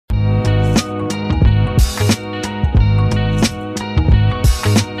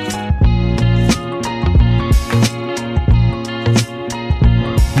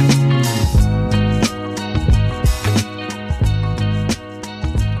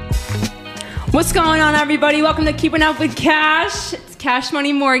What's going on, everybody? Welcome to Keeping Up with Cash. It's Cash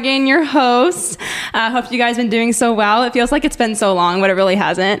Money Morgan, your host. Hope you guys been doing so well. It feels like it's been so long, but it really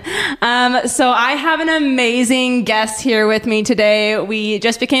hasn't. So I have an amazing guest here with me today. We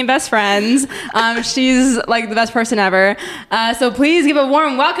just became best friends. She's like the best person ever. So please give a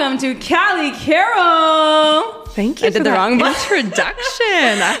warm welcome to Callie Carroll. Thank you. I did the wrong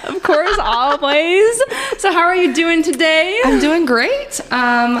introduction. Of course, always. So how are you doing today? I'm doing great.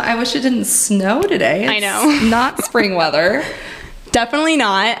 I wish it didn't snow today. I know. Not spring weather. Definitely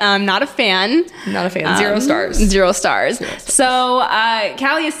not. Not a fan. Not a fan. Zero stars. Zero stars. So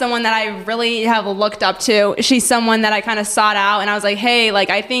Callie is someone that I really have looked up to. She's someone that I kind of sought out, and I was like, hey, like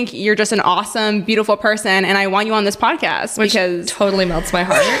I think you're just an awesome, beautiful person, and I want you on this podcast. Which because totally melts my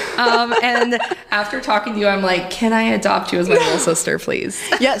heart. And after talking to you, I'm like, can I adopt you as my little sister, please?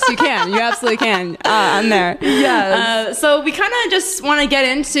 Yes, you can. You absolutely can. I'm there. Yes. So we kind of just want to get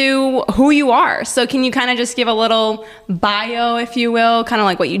into who you are. So can you kind of just give a little bio, if you will, kind of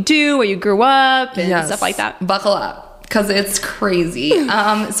like what you do, where you grew up, and stuff like that? Buckle up, because it's crazy.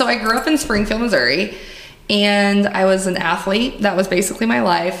 So I grew up in Springfield, Missouri, and I was an athlete. That was basically my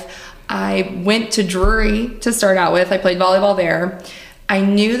life. I went to Drury to start out with. I played volleyball there. I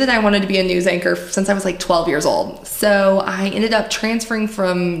knew that I wanted to be a news anchor since I was like 12 years old. So I ended up transferring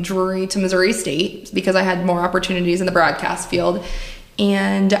from Drury to Missouri State because I had more opportunities in the broadcast field.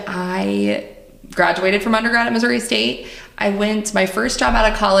 And I graduated from undergrad at Missouri State. My first job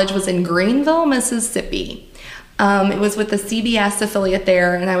out of college was in Greenville, Mississippi. It was with the CBS affiliate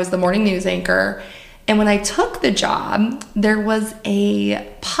there, and I was the morning news anchor. And when I took the job, there was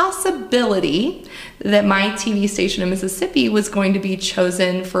a possibility that my TV station in Mississippi was going to be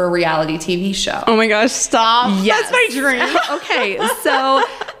chosen for a reality TV show. Oh my gosh, stop. Yes. That's my dream. Okay, so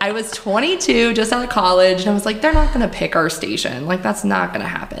I was 22, just out of college, and I was like, they're not going to pick our station. Like, that's not going to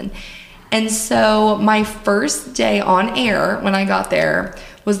happen. And so my first day on air when I got there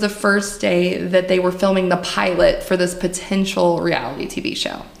was the first day that they were filming the pilot for this potential reality TV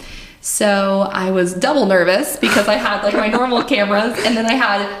show. So I was double nervous because I had like my normal cameras and then I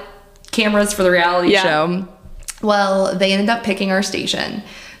had cameras for the reality show. Well, they ended up picking our station.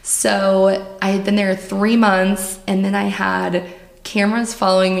 So I had been there 3 months and then I had cameras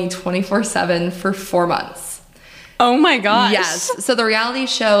following me 24/7 for 4 months. Oh my gosh. Yes. So the reality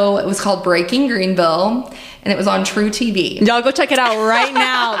show, it was called Breaking Greenville, and it was on True TV. Y'all go check it out right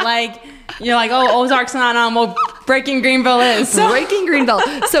now. Like, you're like, oh, Ozark's not on. Well, Breaking Greenville is. So. Breaking Greenville.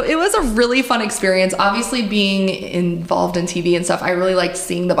 So it was a really fun experience. Obviously, being involved in TV and stuff, I really liked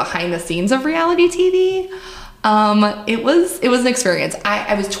seeing the behind the scenes of reality TV. It was an experience.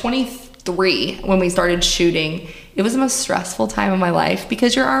 I was 23 when we started shooting. It was the most stressful time of my life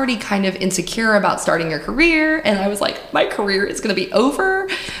because you're already kind of insecure about starting your career. And I was like, my career is going to be over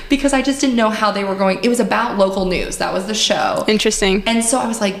because I just didn't know how they were going. It was about local news. That was the show. Interesting. And so I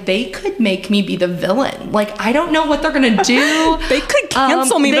was like, they could make me be the villain. Like, I don't know what they're going to do. They could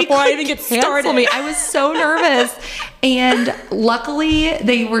cancel me before I even get started. I was so nervous. And luckily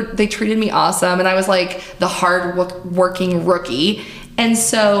they treated me awesome. And I was like the hard working rookie. And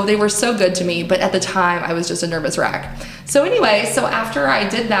so they were so good to me, but at the time I was just a nervous wreck. So anyway, so after I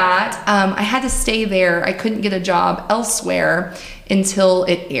did that, I had to stay there. I couldn't get a job elsewhere until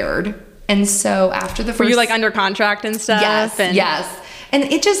it aired. And so after the first... Were you like under contract and stuff? Yes, yes. And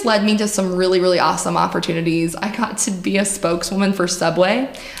it just led me to some really, really awesome opportunities. I got to be a spokeswoman for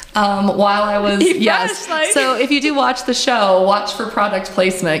Subway while I was... Yes. So if you do watch the show, watch for product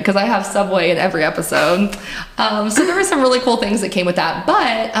placement because I have Subway in every episode. So there were some really cool things that came with that.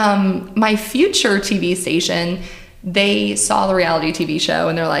 But my future TV station, they saw the reality TV show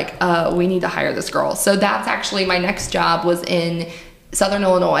and they're like, we need to hire this girl. So that's actually my next job was in Southern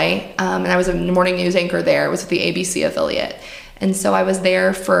Illinois. And I was a morning news anchor there. It was with the ABC affiliate. And so I was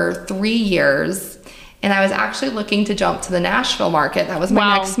there for 3 years and I was actually looking to jump to the Nashville market. That was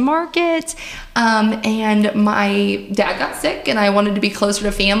my next market. And my dad got sick and I wanted to be closer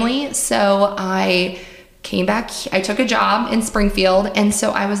to family. So I came back. I took a job in Springfield. And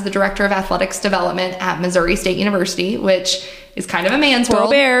so I was the director of athletics development at Missouri State University, which is kind of a man's world.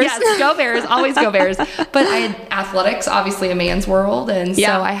 Go Bears. Yes, go Bears. Always go Bears. But I had athletics, obviously a man's world. And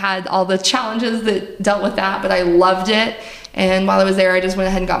so I had all the challenges that dealt with that, but I loved it. And while I was there, I just went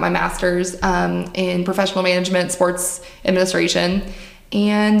ahead and got my master's in professional management, sports administration.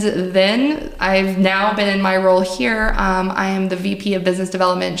 And then I've now been in my role here. I am the VP of Business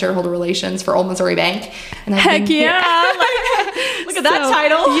Development and Shareholder Relations for Old Missouri Bank. And I've Heck yeah! Look at that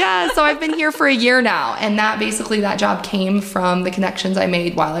title. Yeah, so I've been here for a year now. And that job came from the connections I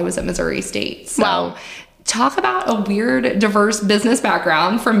made while I was at Missouri State. So talk about a weird, diverse business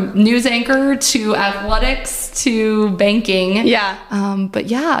background, from news anchor to athletics to banking. Yeah. But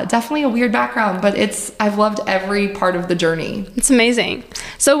yeah, definitely a weird background, but I've loved every part of the journey. It's amazing.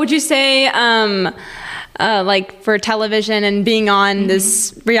 So would you say, like for television and being on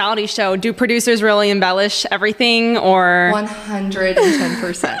this reality show, do producers really embellish everything, or?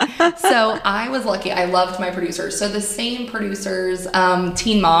 110%. So I was lucky. I loved my producers. So the same producers,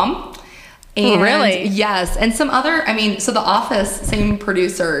 Teen Mom. And really? Yes. And some other, so The Office, same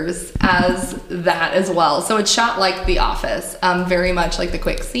producers as that as well. So it's shot like The Office, very much like the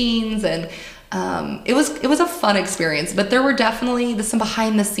quick scenes, and it was a fun experience. But there were definitely some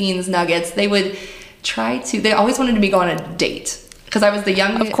behind the scenes nuggets. They always wanted me to go on a date. Because I was the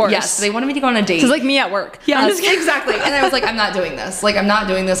young... Of course. Yes, they wanted me to go on a date. It's like me at work. Yes, exactly. And I was like, I'm not doing this. I'm not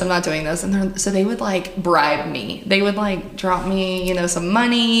doing this. And so they would bribe me. They would drop me, some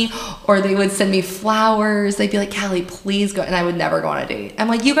money, or they would send me flowers. They'd be like, Callie, please go. And I would never go on a date. I'm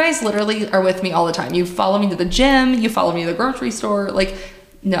like, you guys literally are with me all the time. You follow me to the gym. You follow me to the grocery store.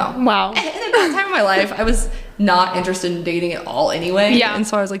 No. Wow. And at that time of my life, I was not interested in dating at all anyway. Yeah. And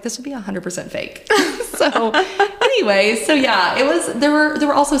so I was like, this would be 100% fake. So anyway, there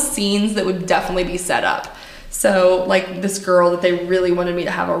were also scenes that would definitely be set up. So this girl that they really wanted me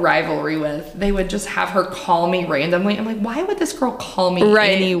to have a rivalry with, they would just have her call me randomly. I'm like, why would this girl call me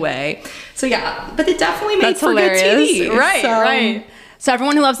anyway? So yeah, but it definitely made for good TV. Right. So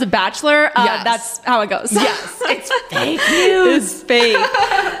everyone who loves The Bachelor, yes. That's how it goes. Yes, it's fake news. It's fake.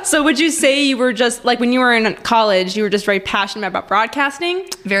 So would you say you were just, when you were in college, you were just very passionate about broadcasting?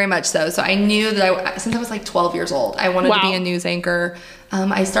 Very much so. So I knew that since I was 12 years old, I wanted to be a news anchor.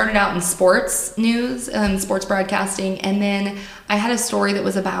 I started out in sports news and sports broadcasting, and then I had a story that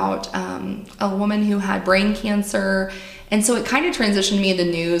was about a woman who had brain cancer. And so it kind of transitioned me into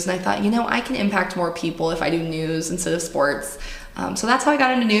news, and I thought, I can impact more people if I do news instead of sports. So that's how I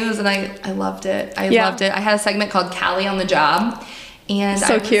got into news, and I loved it. I loved it. I had a segment called Callie on the Job, and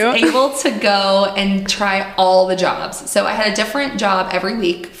I was able to go and try all the jobs. So I had a different job every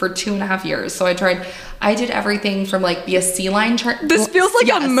week for 2.5 years. So I did everything from be a sea lion trainer. This feels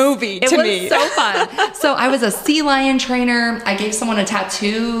like a movie to me. It was so fun. So I was a sea lion trainer. I gave someone a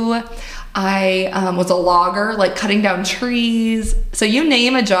tattoo. I was a logger, cutting down trees. So you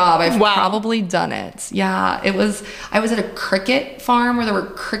name a job, I've probably done it. Yeah, I was at a cricket farm where there were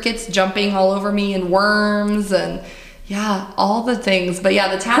crickets jumping all over me, and worms, and yeah, all the things. But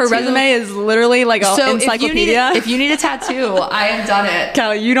yeah, the tattoo. Her resume is literally an encyclopedia. If you need a tattoo, I have done it.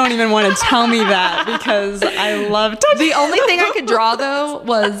 Callie, you don't even want to tell me that, because I love tattoos. The only thing I could draw though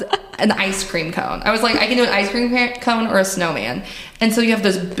was an ice cream cone. I was like, I can do an ice cream cone or a snowman. And so you have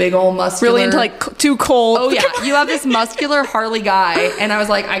this big old muscular... Really into too cold. Oh yeah, you have this muscular Harley guy. And I was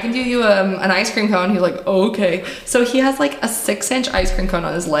like, I can do you an ice cream cone. He's like, oh, okay. So he has a 6-inch ice cream cone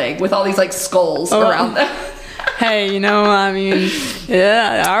on his leg with all these skulls around them. Hey,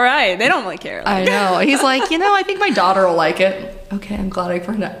 yeah, all right. They don't really care. I know. He's like, I think my daughter will like it. Okay, I'm glad I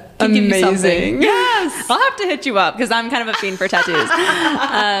can give you something. Yes. I'll have to hit you up, because I'm kind of a fiend for tattoos.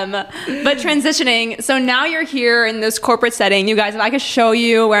 But transitioning, so now you're here in this corporate setting. You guys, if I could show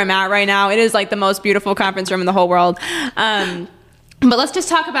you where I'm at right now, it is the most beautiful conference room in the whole world. But let's just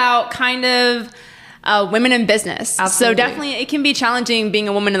talk about kind of women in business. Absolutely. So definitely it can be challenging being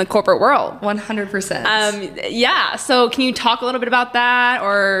a woman in the corporate world. 100%. Yeah. So can you talk a little bit about that?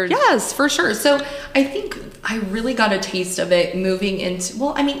 Or Yes, for sure. So I think I really got a taste of it moving into,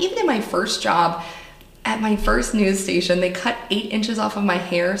 even in my first job at my first news station, they cut 8 inches off of my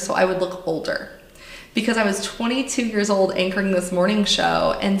hair so I would look older, because I was 22 years old anchoring this morning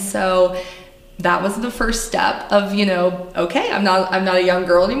show. And so that was the first step of, okay, I'm not a young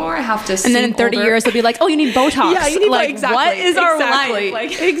girl anymore. I have to seem And then in 30 older. years, they'll be like, oh, you need Botox. Yeah, you need exactly. What is our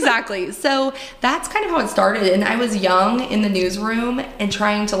life? Exactly. So that's kind of how it started. And I was young in the newsroom and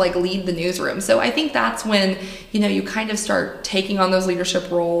trying to lead the newsroom. So I think that's when, you kind of start taking on those leadership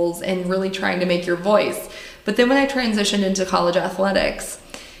roles and really trying to make your voice. But then when I transitioned into college athletics,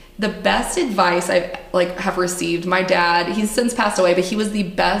 the best advice I have received, my dad, he's since passed away, but he was the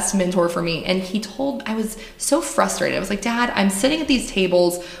best mentor for me. And I was so frustrated. I was like, Dad, I'm sitting at these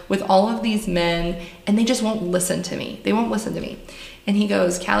tables with all of these men and they just won't listen to me. They won't listen to me. And he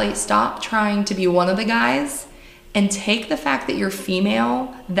goes, Callie, stop trying to be one of the guys and take the fact that you're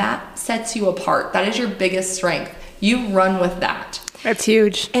female. That sets you apart. That is your biggest strength. You run with that. That's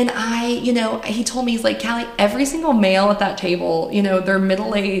huge. And he told me, he's like, Callie, every single male at that table, they're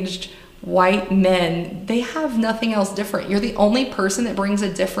middle-aged, white men, they have nothing else different. You're the only person that brings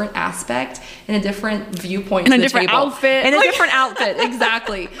a different aspect and a different viewpoint to the table. And a different outfit. And a different outfit,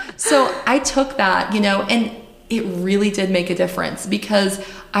 exactly. So I took that, and it really did make a difference because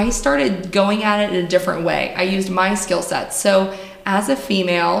I started going at it in a different way. I used my skill set. So as a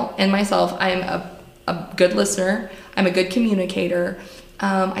female and myself, I'm a good listener. I'm a good communicator.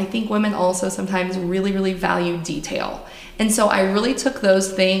 I think women also sometimes really, really value detail. And so I really took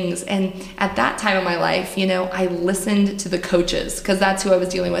those things, and at that time in my life, I listened to the coaches because that's who I was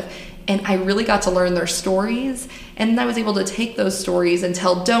dealing with. And I really got to learn their stories, and I was able to take those stories and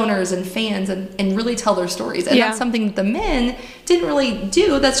tell donors and fans and really tell their stories. And that's something that the men didn't really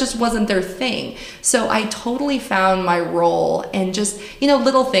do. That just wasn't their thing. So I totally found my role, and just,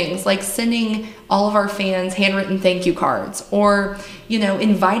 little things like sending all of our fans handwritten thank you cards, or,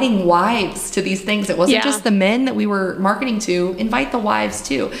 inviting wives to these things. It wasn't just the men that we were marketing to, invite the wives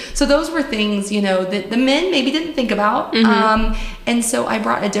too. So those were things, that the men maybe didn't think about. And so I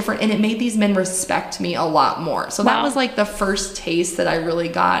brought a different, and it made these men respect me a lot more. So that was like the first taste that I really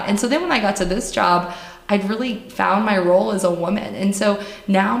got. And so then when I got to this job, I'd really found my role as a woman. And so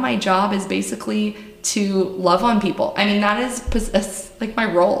now my job is basically to love on people. I mean, that is like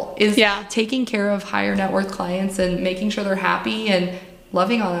my role is taking care of higher net worth clients and making sure they're happy and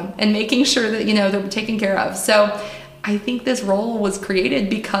loving on them and making sure that, they're taken care of. So I think this role was created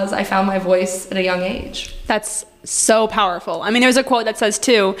because I found my voice at a young age. That's so powerful. I mean, there's a quote that says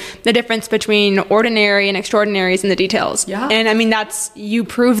too, the difference between ordinary and extraordinary is in the details. Yeah. And I mean, you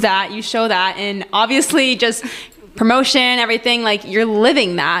prove that, you show that, and obviously just promotion, everything, like you're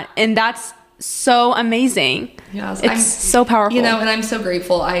living that. And that's so amazing. Yes. It's so powerful. And I'm so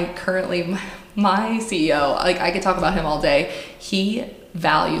grateful. I currently, my CEO, like I could talk about him all day. He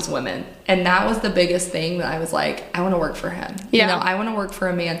values women. And that was the biggest thing that I was like, I want to work for him. Yeah. I want to work for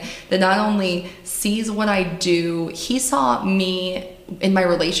a man that not only sees what I do, he saw me in my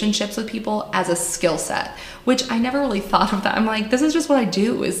relationships with people as a skill set, which I never really thought of that. I'm like, this is just what I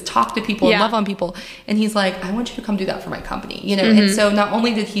do, is talk to people and love on people. And he's like, I want you to come do that for my company, And so not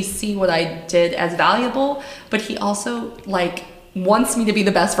only did he see what I did as valuable, but he also wants me to be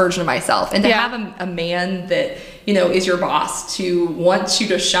the best version of myself, and to have a man that is your boss, to want you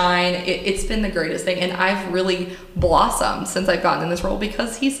to shine. It's been the greatest thing, and I've really blossomed since I've gotten in this role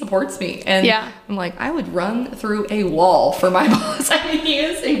because he supports me. And I'm like, I would run through a wall for my boss. I mean,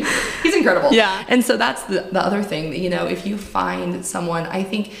 he's incredible. Yeah. And so that's the other thing that if you find someone, I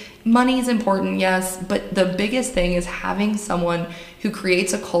think money is important, yes, but the biggest thing is having someone who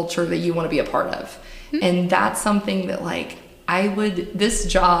creates a culture that you want to be a part of. And that's something that this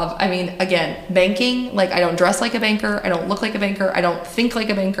job, I mean, again, banking, I don't dress like a banker, I don't look like a banker, I don't think like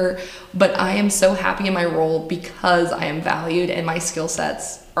a banker, but I am so happy in my role because I am valued and my skill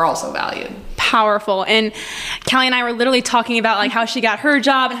sets are also valued. Powerful. And Callie and I were literally talking about how she got her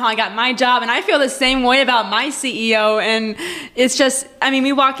job and how I got my job, and I feel the same way about my CEO. And it's just, I mean,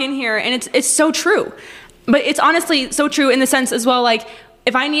 we walk in here and it's so true, but it's honestly so true in the sense as well,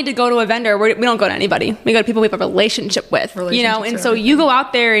 if I need to go to a vendor, we don't go to anybody. We go to people we have a relationship with, and so you go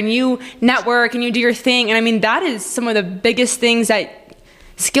out there and you network and you do your thing. And I mean, that is some of the biggest things that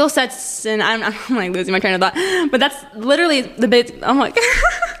skill sets, and I'm losing my train of thought, but that's literally the biggest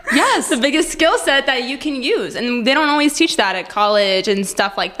skill set that you can use. And they don't always teach that at college and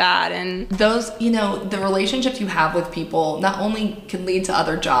stuff like that. And those, the relationships you have with people not only can lead to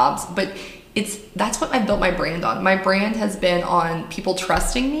other jobs, but that's what I built my brand on. My brand has been on people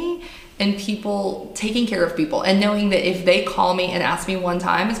trusting me and people taking care of people and knowing that if they call me and ask me one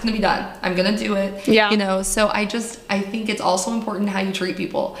time, it's going to be done. I'm going to do it. Yeah. So I think it's also important how you treat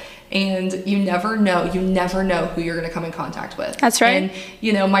people, and you never know who you're going to come in contact with. That's right.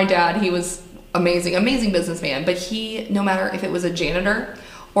 And, my dad, he was amazing businessman, but he, no matter if it was a janitor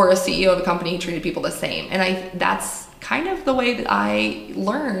or a CEO of a company, he treated people the same. And that's kind of the way that I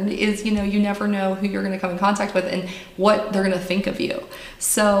learned is, you never know who you're going to come in contact with and what they're going to think of you.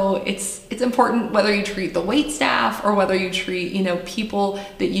 So it's important whether you treat the wait staff or whether you treat, people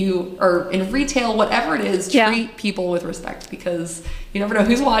that you are in retail, whatever it is, treat people with respect, because you never know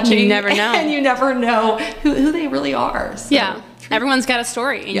who's watching. You never know. And you never know who they really are. So. Yeah. Everyone's got a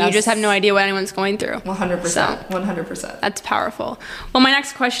story, and you just have no idea what anyone's going through. 100%. So, 100%. That's powerful. Well, my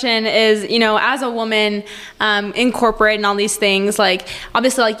next question is, as a woman in corporate and all these things,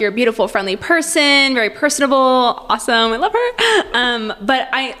 obviously, you're a beautiful, friendly person, very personable, awesome. I love her. But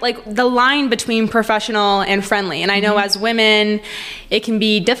the line between professional and friendly. And I know as women, it can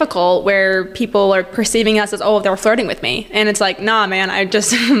be difficult where people are perceiving us as, they're flirting with me. And it's nah, man, I'm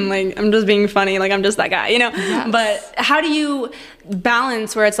just being funny. I'm just that guy, Yes. But how do you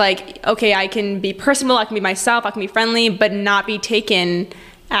balance where it's like, okay, I can be personable, I can be myself, I can be friendly, but not be taken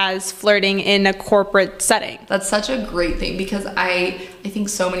as flirting in a corporate setting. That's such a great thing, because I think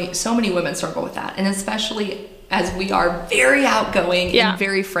so many women struggle with that, and especially as we are very outgoing and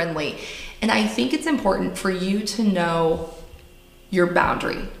very friendly. And I think it's important for you to know your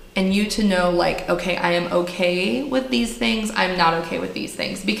boundary, and you to know, like, okay, I am okay with these things, I'm not okay with these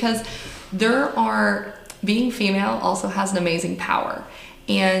things, because being female also has an amazing power.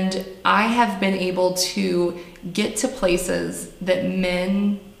 And I have been able to get to places that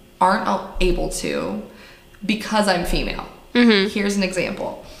men aren't able to because I'm female. Here's an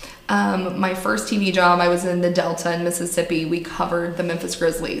example. My first TV job, I was in the Delta in Mississippi. We covered the Memphis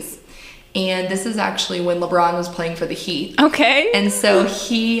Grizzlies. And this is actually when LeBron was playing for the Heat. Okay. And so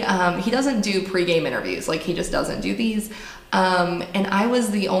he doesn't do pregame interviews. Like, he just doesn't do these. And I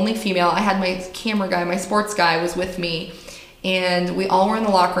was the only female. I had my camera guy, my sports guy was with me. And we all were in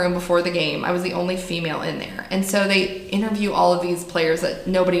the locker room before the game. I was the only female in there. And so they interview all of these players that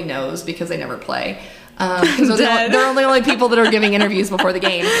nobody knows because they never play. So they're the only people that are giving interviews before the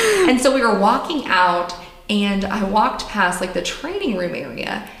game. And so we were walking out, and I walked past, like, the training room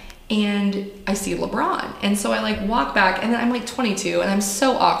area, and I see LeBron. And so I, like, walk back, and then I'm, like, 22, and I'm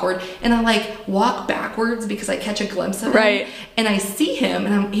so awkward. And I, like, walk backwards because I catch a glimpse of him. And I see him,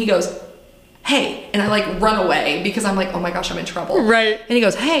 and he goes, hey, and I, like, run away because I'm like, oh my gosh, I'm in trouble. And he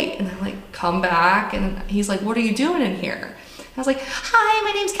goes, hey, and I, like, come back, and he's like, what are you doing in here? I was like, hi,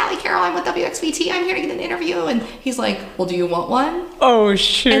 my name's Callie Carroll, I'm with WXVT, I'm here to get an interview. And he's like, well, do you want one? Oh,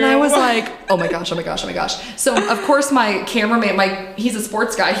 shoot. And I was like, oh my gosh, oh my gosh, oh my gosh. So, of course, my cameraman, he's a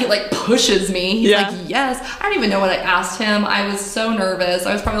sports guy, he, like, pushes me. He's like, yes. I don't even know what I asked him. I was so nervous.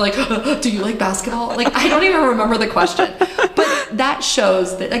 I was probably like, do you like basketball? Like, I don't even remember the question. But that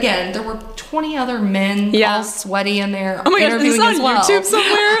shows that, again, there were 20 other men all sweaty in there interviewing gosh, is this on YouTube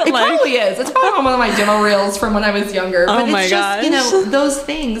somewhere? It probably is. It's probably on one of my demo reels from when I was younger. But it's just, you know, those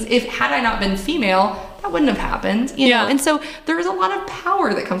things, had I not been female, that wouldn't have happened, you know? And so there is a lot of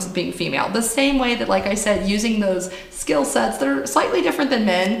power that comes with being female. The same way that, like I said, using those skill sets that are slightly different than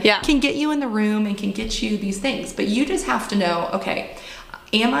men can get you in the room and can get you these things. But you just have to know, okay,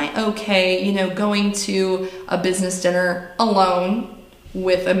 am I okay, you know, going to a business dinner alone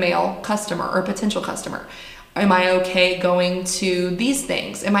with a male customer or a potential customer? Am I okay going to these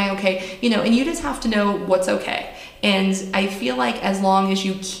things? Am I okay, you know, and you just have to know what's okay. And I feel like as long as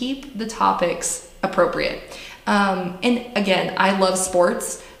you keep the topics appropriate. And again, I love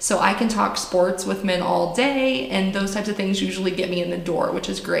sports, so I can talk sports with men all day, and those types of things usually get me in the door, which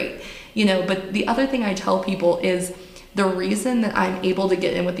is great, you know. But the other thing I tell people is the reason that I'm able to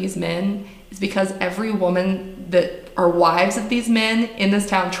get in with these men is because every woman that are wives of these men in this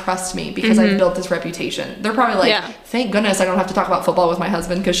town trust me because I've built this reputation. They're probably like, thank goodness I don't have to talk about football with my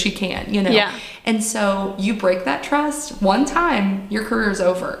husband because she can't, you know? And so you break that trust one time, your career's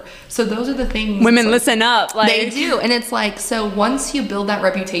over. So those are the things. Women, like, listen up. Like, they do. And it's like, so once you build that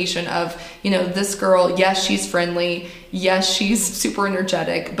reputation of, you know, this girl, yes, she's friendly. Yes, she's super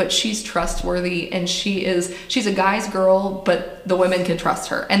energetic, but she's trustworthy, and she's a guy's girl, but the women can trust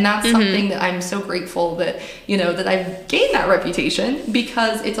her. And that's something that I'm so grateful that, you know, that I've gained that reputation,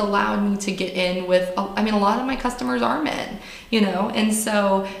 because it's allowed me to get in with, I mean, a lot of my customers are men, you know, and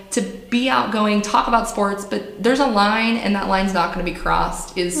so to be outgoing, talk about sports, but there's a line, and that line's not going to be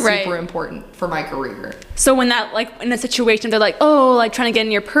crossed is super important for my career. So when that, like, in a situation, they're like, oh, like, trying to get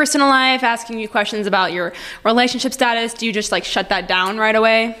in your personal life, asking you questions about your relationship status, do you just, like, shut that down right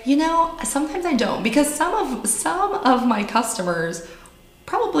away? You know, sometimes I don't, because some of my customers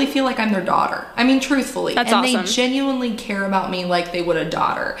probably feel like I'm their daughter. I mean, truthfully. That's awesome. They genuinely care about me like they would a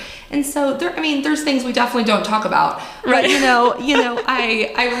daughter. And so there's things we definitely don't talk about. But you know,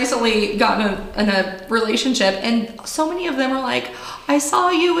 I recently got in a relationship, and so many of them are like, I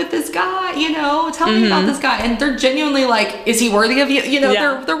saw you with this guy, you know, tell me about this guy. And they're genuinely like, is he worthy of you? You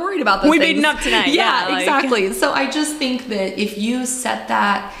know, they're worried about those things. We beaten up tonight. Yeah, exactly. So I just think that if you set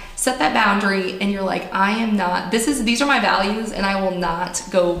that boundary, and you're like, I am not, these are my values, and I will not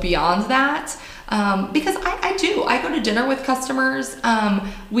go beyond that. Because I go to dinner with customers.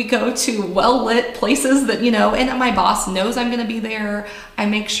 We go to well-lit places that, you know, and my boss knows I'm going to be there. I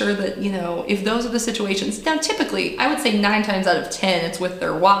make sure that, you know, if those are the situations, now typically I would say 9 times out of 10, it's with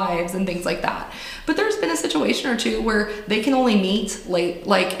their wives and things like that. But there's been a situation or two where they can only meet late,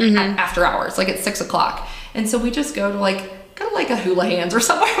 like after hours, like at 6 o'clock. And so we just go to like a Hula Hands or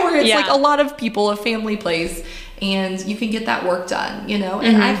somewhere where it's like a lot of people, a family place, and you can get that work done, you know.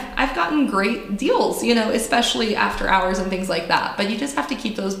 And I've gotten great deals, you know, especially after hours and things like that. But you just have to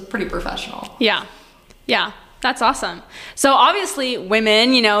keep those pretty professional. Yeah. That's awesome. So obviously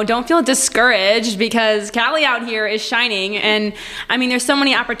women, don't feel discouraged because Callie out here is shining. And I mean, there's so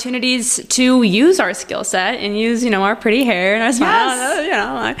many opportunities to use our skill set and use, our pretty hair and our smile.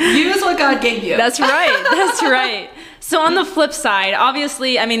 Yes. Use what God gave you. That's right. That's right. So on the flip side,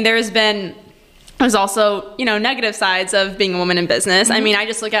 obviously, I mean, there's also, negative sides of being a woman in business. Mm-hmm. I mean, I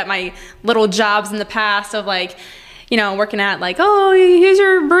just look at my little jobs in the past of working at here's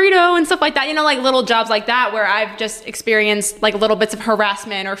your burrito and stuff like that, little jobs like that where I've just experienced little bits of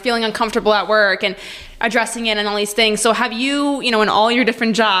harassment or feeling uncomfortable at work and addressing it and all these things. So have you, in all your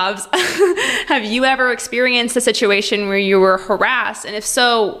different jobs, have you ever experienced a situation where you were harassed? And if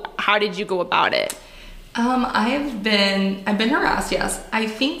so, how did you go about it? I've been harassed, yes. I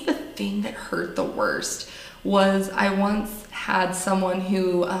think the thing that hurt the worst was I once had someone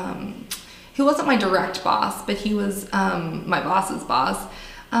who wasn't my direct boss, but he was my boss's boss.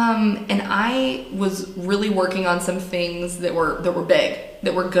 And I was really working on some things that were big,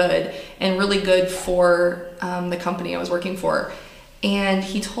 that were good, and really good for the company I was working for. And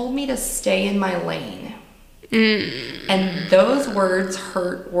he told me to stay in my lane. And those words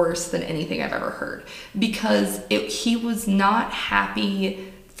hurt worse than anything I've ever heard, because he was not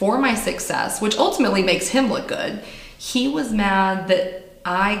happy for my success, which ultimately makes him look good. He was mad that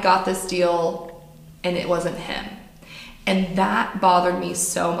I got this deal and it wasn't him. And that bothered me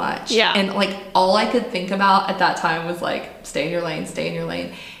so much. Yeah. And all I could think about at that time was stay in your lane, stay in your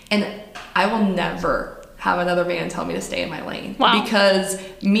lane. And I will never have another man tell me to stay in my lane. Wow. Because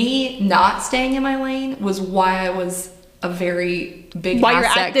me not staying in my lane was why I was a very big why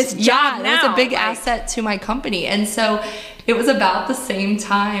asset. You're at this job now. It was a big asset to my company. And so it was about the same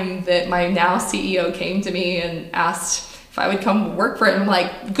time that my now CEO came to me and asked if I would come work for him. I'm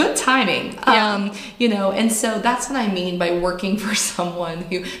like, good timing. Yeah. And so that's what I mean by working for someone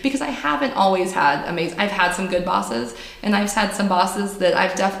because I haven't always had I've had some good bosses, and I've had some bosses that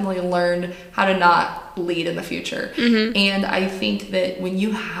I've definitely learned how to not lead in the future. Mm-hmm. And I think that when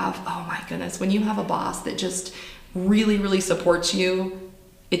you have a boss that just really, really supports you,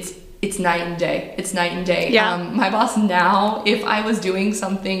 it's night and day. It's night and day. Yeah. My boss now, if I was doing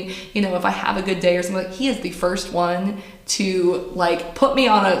something, if I have a good day or something, he is the first one to put me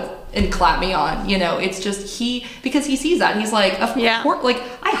on and clap me on. It's just because he sees that. He's like, of course,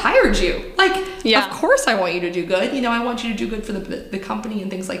 I hired you. Of course I want you to do good. I want you to do good for the company and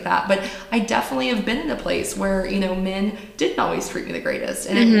things like that. But I definitely have been in a place where, men didn't always treat me the greatest.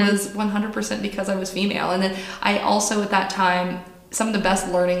 And it was 100% because I was female. And then I also at that time, some of the best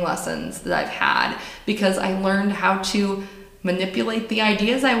learning lessons that I've had, because I learned how to manipulate the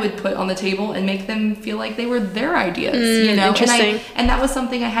ideas I would put on the table and make them feel like they were their ideas, Interesting. And that was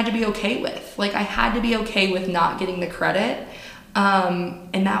something I had to be okay with. I had to be okay with not getting the credit.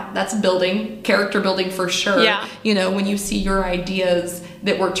 And that's character building for sure. Yeah. When you see your ideas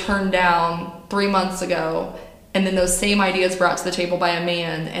that were turned down 3 months ago, and then those same ideas brought to the table by a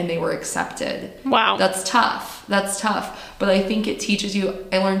man and they were accepted. Wow. That's tough. But I think it teaches you,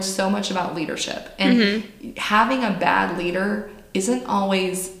 I learned so much about leadership. And having a bad leader isn't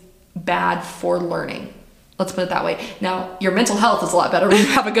always bad for learning. Let's put it that way. Now, your mental health is a lot better when you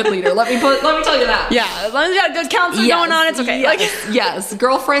have a good leader. Let me tell you that. Yeah, as long as you got good counseling going on, it's okay. Yes,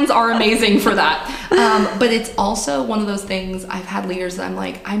 girlfriends are amazing for that. But it's also one of those things, I've had leaders that I'm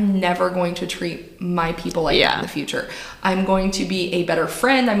like, I'm never going to treat my people like that in the future. I'm going to be a better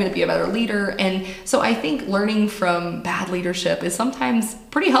friend. I'm going to be a better leader. And so I think learning from bad leadership is sometimes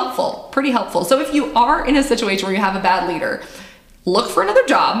pretty helpful. So if you are in a situation where you have a bad leader, look for another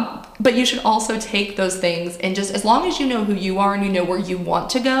job, but you should also take those things and just, as long as you know who you are and you know where you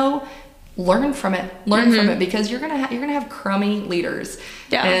want to go, learn from it, because you're going to have crummy leaders.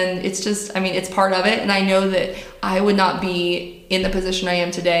 Yeah. And it's just, it's part of it. And I know that I would not be in the position I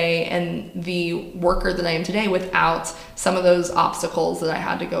am today and the worker that I am today without some of those obstacles that I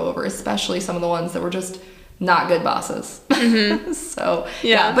had to go over, especially some of the ones that were just not good bosses. So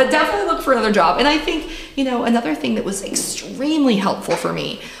yeah, but definitely look for another job. And I think, another thing that was extremely helpful for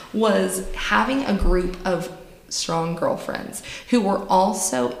me was having a group of strong girlfriends who were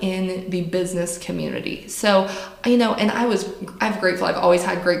also in the business community. So, and I'm grateful. I've always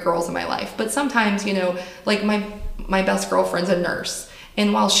had great girls in my life, but sometimes, my best girlfriend's a nurse.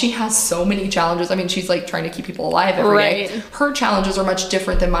 And while she has so many challenges, she's trying to keep people alive every day. Her challenges are much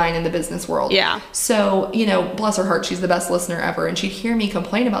different than mine in the business world. Yeah. So, bless her heart, she's the best listener ever. And she'd hear me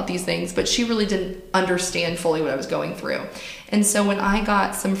complain about these things, but she really didn't understand fully what I was going through. And so when I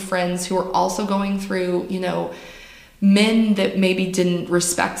got some friends who were also going through, men that maybe didn't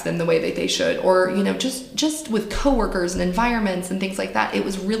respect them the way that they should, or, you know, just with coworkers and environments and things like that. It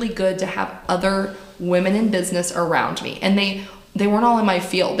was really good to have other women in business around me. And they weren't all in my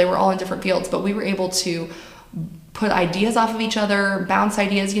field. They were all in different fields, but we were able to put ideas off of each other, bounce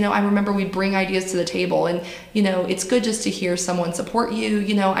ideas. You know, I remember we'd bring ideas to the table, and, you know, it's good just to hear someone support you.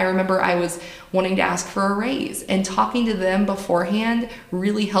 You know, I remember I was wanting to ask for a raise, and talking to them beforehand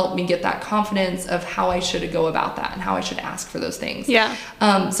really helped me get that confidence of how I should go about that and how I should ask for those things. Yeah.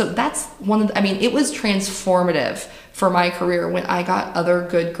 So that's one of the, I mean, it was transformative for my career when I got other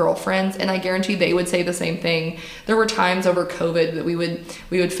good girlfriends, and I guarantee they would say the same thing. There were times over COVID that we would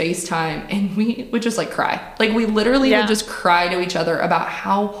FaceTime and we would just like cry. Like we literally would just cry to each other about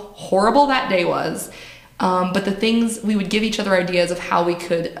how horrible that day was. But the things, we would give each other ideas of how we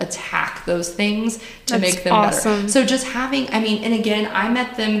could attack those things to make them better. So just having, I mean, and again, I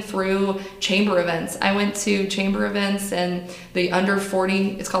met them through chamber events. I went to chamber events and the under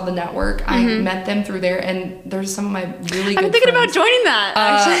 40, it's called the Network. I met them through there, and there's some of my really good I'm thinking friends. about joining that,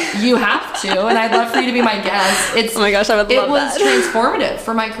 actually. You have to, and I'd love for you to be my guest. Oh my gosh, I would love that. It was transformative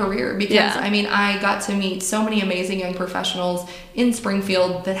for my career because, I mean, I got to meet so many amazing young professionals in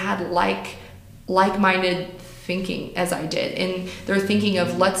Springfield that had like-minded thinking as I did, and they're thinking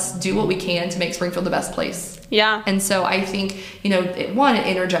of, let's do what we can to make Springfield the best place. Yeah. And so I think, you know, it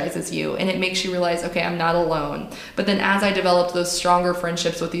energizes you, and it makes you realize, okay, I'm not alone. But then as I developed those stronger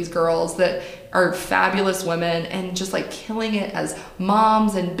friendships with these girls that are fabulous women and just like killing it as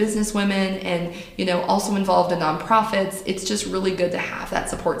moms and business women, and, you know, also involved in nonprofits, it's just really good to have that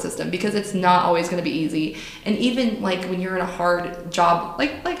support system, because it's not always going to be easy. And even like when you're in a hard job,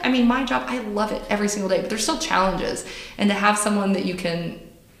 like I mean, my job, I love it every single day, but there's still challenges, and to have someone that you can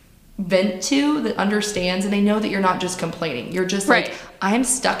vent to that understands, and they know that you're not just complaining, you're just like, I'm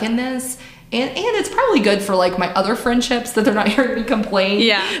stuck in this. And it's probably good for like my other friendships that they're not hearing me complain.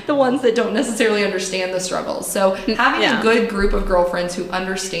 Yeah. The ones that don't necessarily understand the struggles. So having a good group of girlfriends who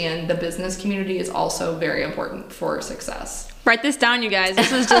understand the business community is also very important for success. Write this down, you guys.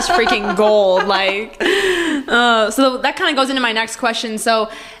 This is just freaking gold. Like, so that kind of goes into my next question.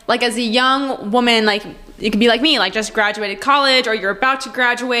 So, like, as a young woman, like, you could be like me, like just graduated college, or you're about to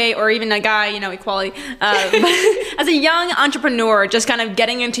graduate, or even a guy, you know, equality. But as a young entrepreneur, just kind of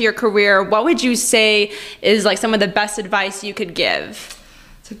getting into your career, what would you say is like some of the best advice you could give?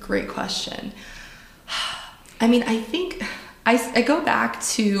 It's a great question. I mean, I think I go back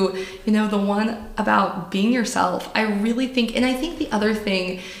to, you know, the one about being yourself. I really think, and I think the other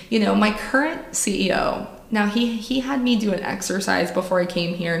thing, you know, my current CEO, now he had me do an exercise before I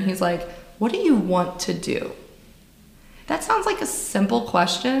came here, and he's like, what do you want to do? That sounds like a simple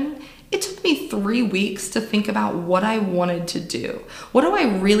question. It took me 3 weeks to think about what I wanted to do. What do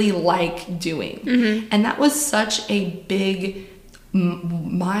I really like doing? And that was such a big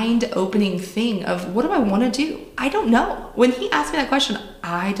mind-opening thing of, what do I want to do? I don't know. When he asked me that question,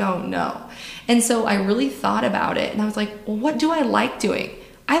 I don't know. And so I really thought about it, and I was like, well, what do I like doing?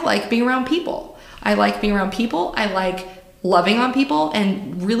 I like being around people. I like being around people. I like loving on people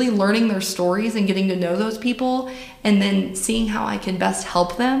and really learning their stories and getting to know those people, and then seeing how I can best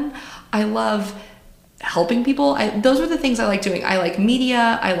help them. I love helping people. Those were the things I like doing. I like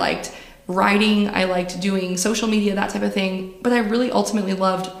media. I liked writing. I liked doing social media, that type of thing. But I really ultimately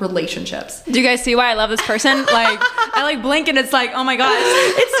loved relationships. Do you guys see why I love this person? Like, I like blink and it's like, oh my gosh,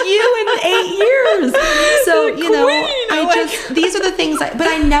 it's you in 8 years. So, you know, these are the things, but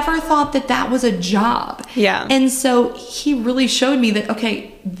I never thought that was a job. Yeah. And so he really showed me that,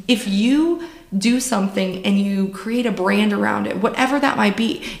 okay, if you do something and you create a brand around it, whatever that might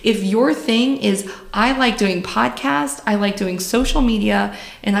be. If your thing is, I like doing podcasts, I like doing social media,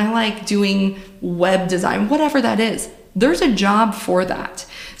 and I like doing web design, whatever that is, there's a job for that.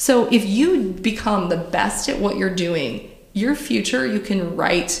 So if you become the best at what you're doing, your future, you can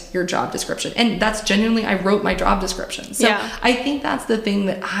write your job description. And that's genuinely, I wrote my job description. So I think that's the thing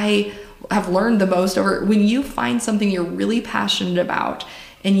that I have learned the most over, when you find something you're really passionate about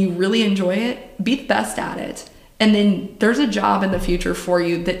and you really enjoy it, be the best at it. And then there's a job in the future for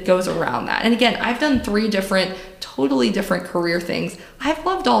you that goes around that. And again, I've done 3 totally different career things. I've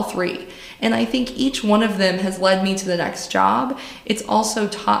loved all 3. And I think each one of them has led me to the next job. It's also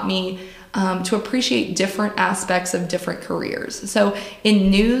taught me to appreciate different aspects of different careers. So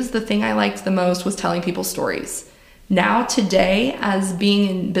in news, the thing I liked the most was telling people stories. Now today, as being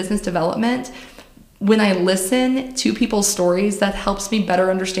in business development, when I listen to people's stories, that helps me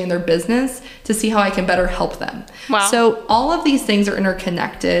better understand their business to see how I can better help them. Wow. So all of these things are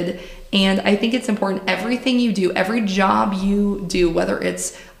interconnected, and I think it's important. Everything you do, every job you do, whether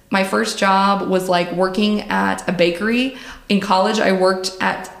it's My first job was like working at a bakery. In college, I worked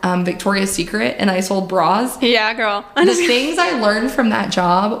at Victoria's Secret and I sold bras. Yeah, girl. The things I learned from that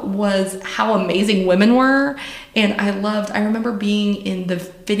job was how amazing women were. And I remember being in the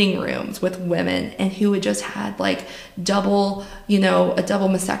fitting rooms with women and who had just had like a double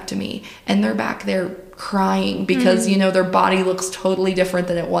mastectomy. And they're back there crying because, their body looks totally different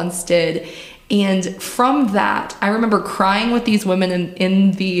than it once did. And from that, I remember crying with these women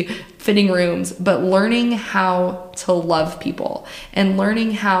in the fitting rooms, but learning how to love people and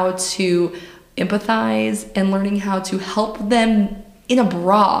learning how to empathize and learning how to help them in a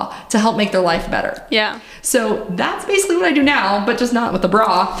bra to help make their life better. Yeah. So that's basically what I do now, but just not with the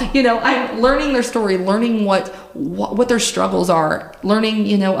bra. I'm learning their story, learning what their struggles are,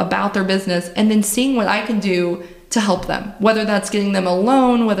 learning, about their business, and then seeing what I can do to help them, whether that's getting them a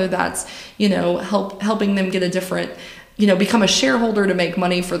loan, whether that's, helping them get a different, become a shareholder to make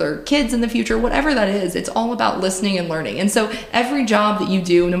money for their kids in the future, whatever that is. It's all about listening and learning. And so every job that you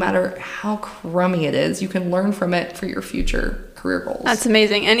do, no matter how crummy it is, you can learn from it for your future career goals. That's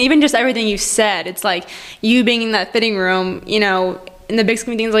amazing. And even just everything you said, it's like you being in that fitting room, in the big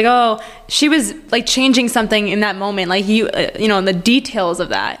scheme of things, like, oh, she was like changing something in that moment, like the details of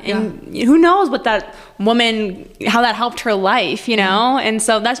that. And who knows what that woman, how that helped her life, And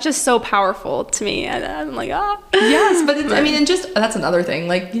so that's just so powerful to me. And I'm like, oh. Yes, but that's another thing.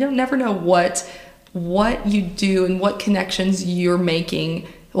 Like, you don't never know what you do and what connections you're making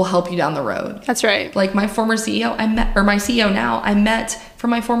will help you down the road. That's right. Like my former CEO, my CEO now, I met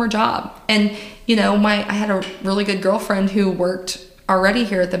from my former job. And, I had a really good girlfriend who worked already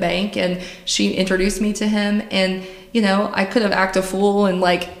here at the bank, and she introduced me to him, and I could have acted a fool and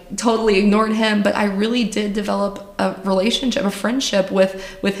like totally ignored him, but I really did develop a relationship, a friendship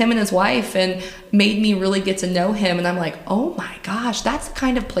with him and his wife, and made me really get to know him. And I'm like, oh my gosh, that's the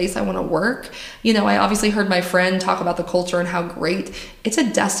kind of place I want to work. I obviously heard my friend talk about the culture and how great it's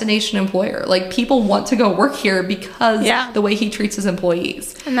a destination employer. Like people want to go work here because the way he treats his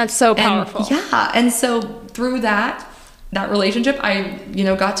employees. And that's so powerful. And so through that relationship, I,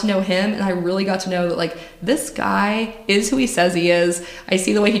 got to know him, and I really got to know that like this guy is who he says he is. I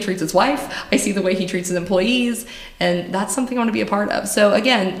see the way he treats his wife. I see the way he treats his employees, and that's something I want to be a part of. So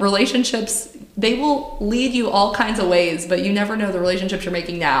again, relationships, they will lead you all kinds of ways, but you never know the relationships you're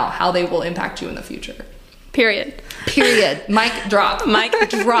making now, how they will impact you in the future. Period. Mic drop. Mic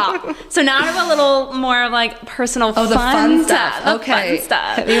drop. So now I have a little more of like personal fun stuff. Okay. Fun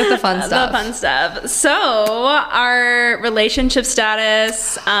stuff. Hit me with the fun stuff. The fun stuff. So our relationship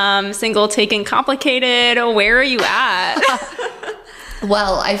status, single, taken, complicated. Where are you at?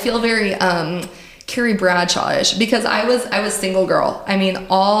 Well, I feel very Carrie Bradshaw-ish because I was single girl. I mean,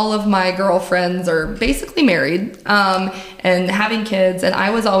 all of my girlfriends are basically married and having kids, and I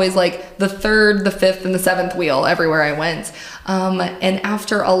was always like the third, the fifth, and the seventh wheel everywhere I went. And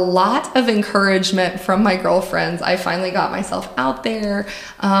after a lot of encouragement from my girlfriends, I finally got myself out there,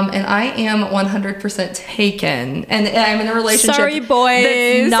 and I am 100% taken. And I'm in a relationship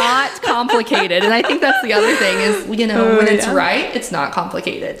that's not complicated. And I think that's the other thing is, when it's right, it's not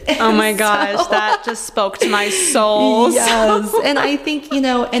complicated. Oh my gosh, that just spoke to my soul. Yes. And I think, and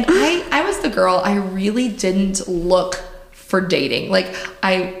I was the girl, I really didn't look for dating. Like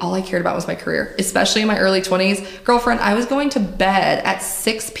all I cared about was my career, especially in my early 20s. Girlfriend, I was going to bed at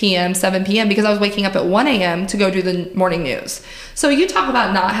 6 p.m., 7 p.m. because I was waking up at 1 a.m. to go do the morning news. So you talk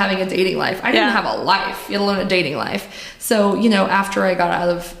about not having a dating life. I didn't have a life, let alone a dating life. So, after I got out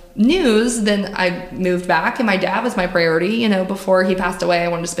of news, then I moved back, and my dad was my priority. Before he passed away, I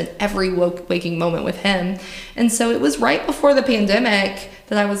wanted to spend every waking moment with him. And so it was right before the pandemic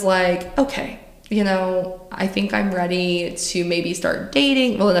that I was like, okay, I think I'm ready to maybe start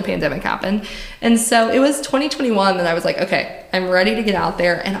dating. Well, then the pandemic happened. And so it was 2021 that I was like, okay, I'm ready to get out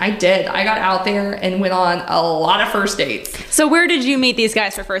there. And I did. I got out there and went on a lot of first dates. So where did you meet these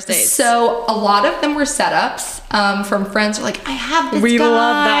guys for first dates? So a lot of them were setups from friends who were like, I have this guy. We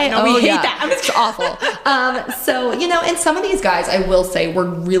love that. No, we hate that. It's awful. So, and some of these guys, I will say, were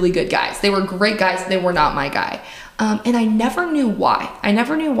really good guys. They were great guys. They were not my guy. And I never knew why.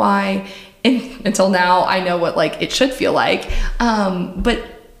 Until now, I know what like it should feel like. But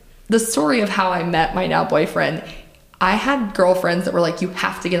the story of how I met my now boyfriend, I had girlfriends that were like, you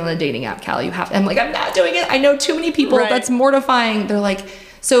have to get on a dating app, Callie. You have to. I'm like, I'm not doing it. I know too many people. Right. That's mortifying. They're like,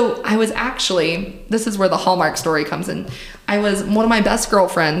 so I was actually, this is where the Hallmark story comes in. I was one of my best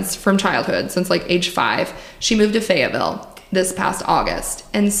girlfriends from childhood since like age 5. She moved to Fayetteville this past August.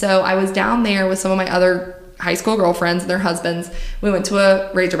 And so I was down there with some of my other high school girlfriends and their husbands. We went to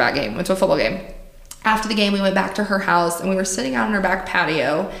a Razorback game, went to a football game. after the game, we went back to her house and we were sitting out on her back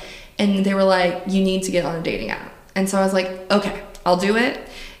patio, and they were like, you need to get on a dating app. And so I was like, okay, I'll do it.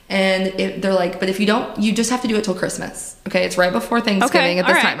 And they're like, but if you don't, you just have to do it till Christmas. Okay, it's right before Thanksgiving at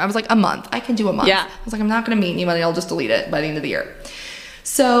this time. I was like, a month. I can do a month. Yeah. I was like, I'm not going to meet anybody. I'll just delete it by the end of the year.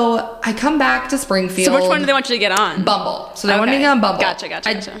 So I come back to Springfield. So which one do they want you to get on? Bumble. So they wanted me to get on Bumble. Gotcha.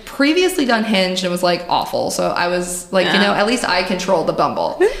 I'd previously done Hinge and it was like awful. So I was like, at least I controlled the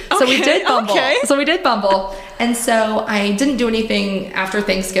Bumble. So we did Bumble. And so I didn't do anything after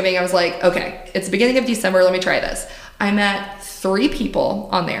Thanksgiving. I was like, okay, it's the beginning of December. Let me try this. I met 3 people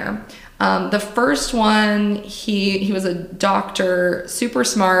on there. The first one, he was a doctor, super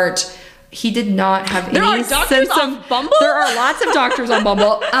smart. He did not have any sense of Bumble. There are lots of doctors on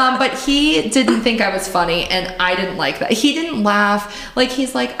Bumble, but he didn't think I was funny, and I didn't like that. He didn't laugh. Like,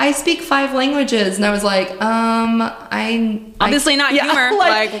 he's like, I speak 5 languages, and I was like, obviously not humor.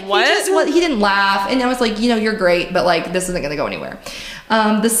 Like what? He didn't laugh, and I was like, you're great, but like this isn't gonna go anywhere.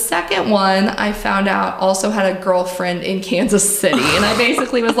 The second one I found out also had a girlfriend in Kansas City, and I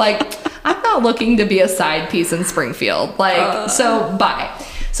basically was like, I'm not looking to be a side piece in Springfield. So bye.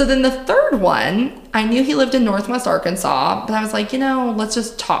 So then the third one, I knew he lived in Northwest Arkansas, but I was like, let's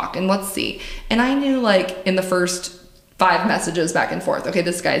just talk and let's see. And I knew like in the first 5 messages back and forth, okay,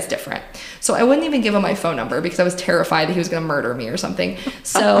 this guy's different. So I wouldn't even give him my phone number because I was terrified that he was going to murder me or something.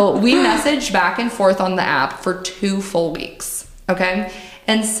 So we messaged back and forth on the app for 2 full weeks, okay?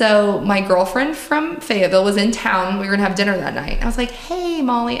 And so my girlfriend from Fayetteville was in town. We were gonna have dinner that night. I was like, hey,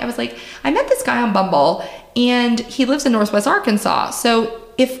 Molly. I was like, I met this guy on Bumble and he lives in Northwest Arkansas. So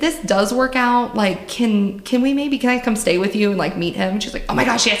if this does work out, like, can I come stay with you and like meet him? And she's like, oh my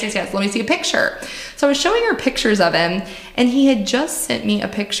gosh, yes. Let me see a picture. So I was showing her pictures of him, and he had just sent me a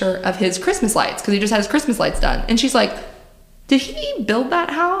picture of his Christmas lights because he just had his Christmas lights done. And she's like, did he build that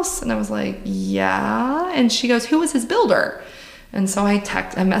house? And I was like, yeah. And she goes, who was his builder? And so I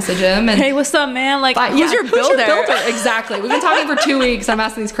message him and, hey, what's up, man? Like, who's your builder? Exactly. We've been talking for 2 weeks. I'm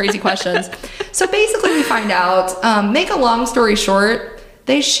asking these crazy questions. So basically we find out, make a long story short,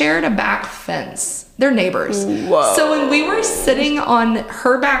 they shared a back fence. They're neighbors. Whoa. So when we were sitting on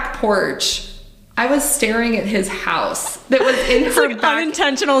her back porch, I was staring at his house that was in her like back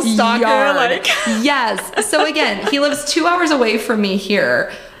unintentional stalker. Yard. Like, yes. So again, he lives 2 hours away from me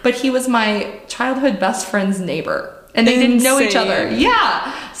here, but he was my childhood best friend's neighbor. And they didn't know each other.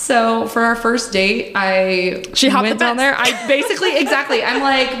 Yeah. So for our first date, she went down there. I basically, exactly. I'm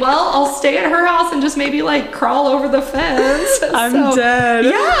like, well, I'll stay at her house and just maybe like crawl over the fence. I'm dead.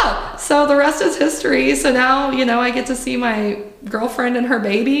 Yeah. So the rest is history. So now, I get to see my girlfriend and her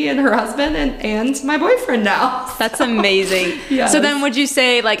baby and her husband and my boyfriend now. That's amazing. Yes. So then would you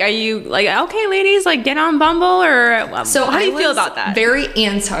say, like, are you like, okay, ladies, like get on Bumble, or so how do you feel about that? Very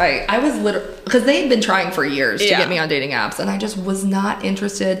anti. I was literally, because they had been trying for years to get me on dating apps, and I just was not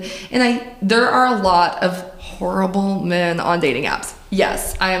interested. And there are a lot of horrible men on dating apps.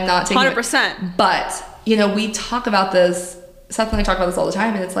 Yes, I am not taking 100%. But, we talk about this. Seth and I talk about this all the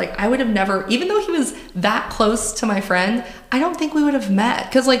time, and it's like, I would have never, even though he was that close to my friend, I don't think we would have met.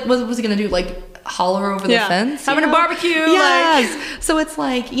 Because, like, what was he going to do? Like, holler over the fence? Having a barbecue? Yes. Like. So it's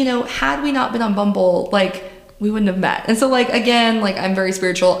like, had we not been on Bumble, like, we wouldn't have met. And so, like, again, like, I'm very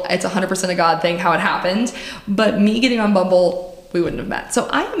spiritual. It's 100% a God thing how it happened. But me getting on Bumble, we wouldn't have met. So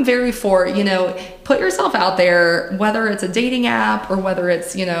I am very for, put yourself out there, whether it's a dating app or whether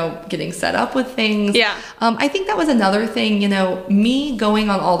it's, getting set up with things. Yeah. I think that was another thing, me going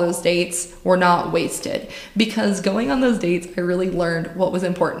on all those dates were not wasted, because going on those dates, I really learned what was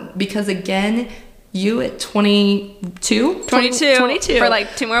important. Because again, you at 22 for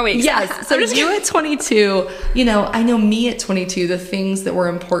like 2 more weeks. Yes. So you at 22, I know me at 22, the things that were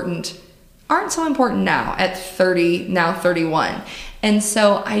important aren't so important now at 30, now 31. And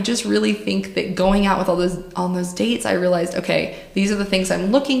so I just really think that going out with on those dates, I realized, okay, these are the things I'm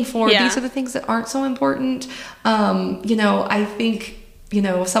looking for. Yeah. These are the things that aren't so important. I think,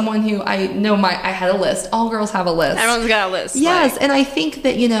 someone who I had a list. All girls have a list. Everyone's got a list. Yes. And I think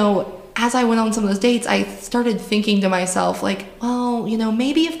that, as I went on some of those dates, I started thinking to myself, like, well,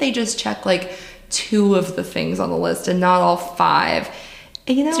 maybe if they just check like 2 of the things on the list and not all 5.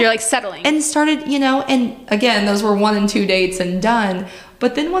 And, so you're like settling. And started, and again, those were 1 and 2 dates and done.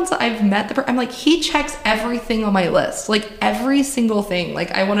 But then once I've met the person, I'm like, he checks everything on my list. Like every single thing.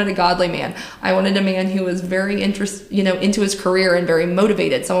 Like I wanted a godly man. I wanted a man who was very into his career and very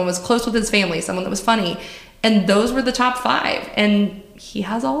motivated. Someone was close with his family, someone that was funny. And those were the top 5. And he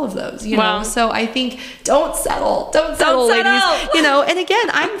has all of those, you know? So I think don't settle, ladies, you know? And again,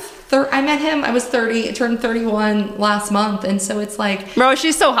 I met him, I was 30, I turned 31 last month. And so it's like, bro,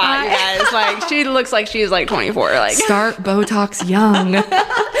 she's so hot, you guys. Like, she looks like she's like 24. Like, start Botox young.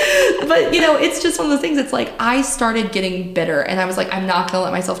 But, you know, it's just one of those things. It's like, I started getting bitter and I was like, I'm not going to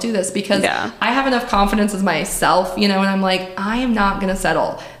let myself do this because I have enough confidence as myself, you know, and I'm like, I am not going to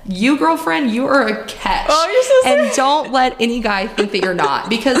settle. You, girlfriend, you are a catch. Oh, you're so and serious. Don't let any guy think that you're not,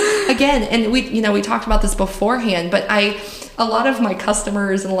 because again, and we talked about this beforehand, but a lot of my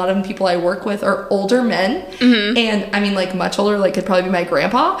customers and a lot of people I work with are older men. And I mean, like much older, like could probably be my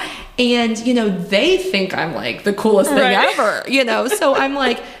grandpa. And, you know, they think I'm like the coolest thing ever, you know? So I'm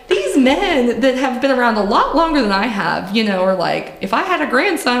like, these men that have been around a lot longer than I have, you know, are like, if I had a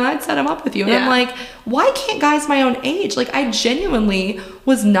grandson, I'd set him up with you. And I'm like, why can't guys my own age? Like, I genuinely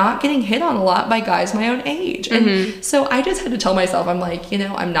was not getting hit on a lot by guys my own age. And so I just had to tell myself, I'm like, you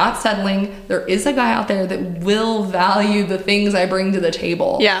know, I'm not settling. There is a guy out there that will value the things I bring to the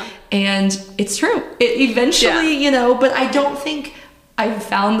table. Yeah. And it's true. It eventually, you know, but I don't think I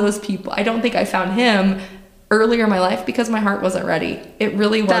found those people. I don't think I found him earlier in my life because my heart wasn't ready. It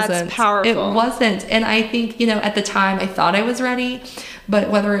really wasn't. That's powerful. It wasn't. And I think, you know, at the time I thought I was ready,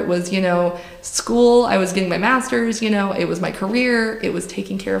 but whether it was, you know, school, I was getting my master's, you know, it was my career, it was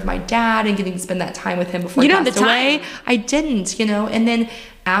taking care of my dad and getting to spend that time with him before he passed away. I didn't, you know, and then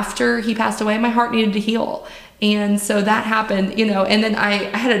after he passed away, my heart needed to heal. And so that happened, you know, and then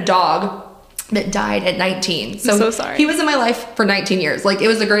I had a dog that died at 19. So sorry. He was in my life for 19 years. Like, it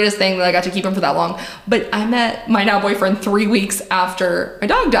was the greatest thing that I got to keep him for that long. But I met my now boyfriend 3 weeks after my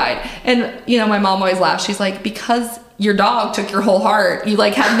dog died. And, you know, my mom always laughs. She's like, because your dog took your whole heart, you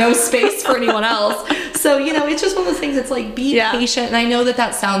like had no space for anyone else. So, you know, it's just one of those things. It's like, be patient. And I know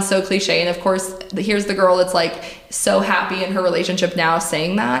that sounds so cliche. And of course, here's the girl that's like so happy in her relationship now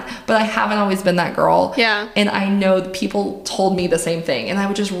saying that, but I haven't always been that girl. Yeah. And I know that people told me the same thing and I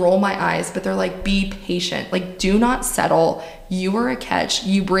would just roll my eyes, but they're like, be patient. Like, do not settle. You are a catch.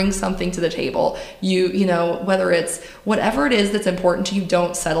 You bring something to the table. You know, whether it's whatever it is that's important to you,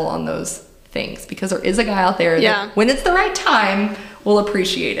 don't settle on those things, because there is a guy out there that when it's the right time will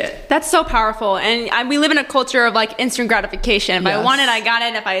appreciate it. That's so powerful. And we live in a culture of like instant gratification. If I want it, I got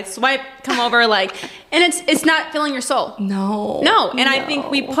it. If I swipe, come over, like, and it's not filling your soul. No. And I think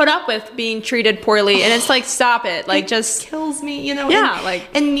we put up with being treated poorly, and it's like, stop it. Like, just kills me, you know? Yeah.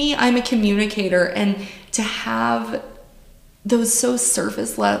 And me, I'm a communicator, and to have those so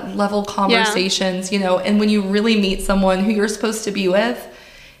surface level conversations, you know, and when you really meet someone who you're supposed to be with,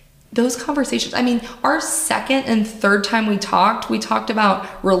 those conversations, I mean, our second and third time we talked about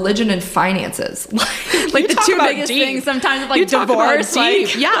religion and finances. Like the two biggest things sometimes, like divorce.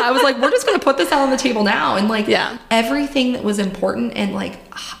 Like, yeah, I was like, we're just going to put this out on the table now. And like everything that was important and like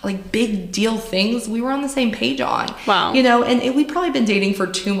big deal things, we were on the same page on. Wow. You know, and we'd probably been dating for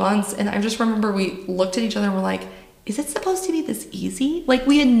 2 months. And I just remember we looked at each other and we're like, is it supposed to be this easy? Like,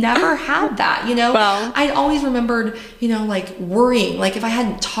 we had never had that, you know? Well, I always remembered, you know, like worrying, like if I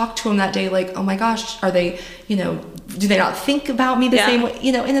hadn't talked to him that day, like, oh my gosh, are they, you know, do they not think about me the same way?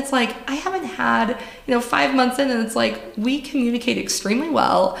 You know, and it's like, I haven't had, you know, 5 months in, and it's like, we communicate extremely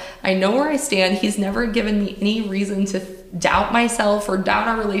well. I know where I stand. He's never given me any reason to doubt myself or doubt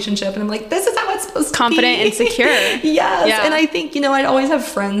our relationship. And I'm like, this is how it's supposed to be. Confident and secure. Yes. Yeah. And I think, you know, I'd always have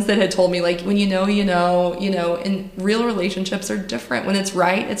friends that had told me, like, when you know, and real relationships are different. When it's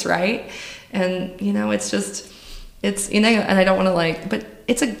right, it's right. And, you know, it's just, it's, you know, and I don't want to like, but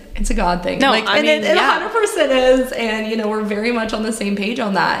it's a God thing. No, like, I mean, it 100% is. And, you know, we're very much on the same page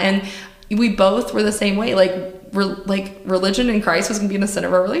on that. And we both were the same way. Like religion and Christ was going to be in the center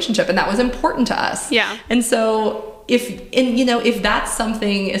of our relationship. And that was important to us. Yeah. And so, if that's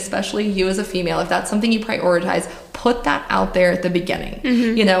something, especially you as a female, if that's something you prioritize, put that out there at the beginning,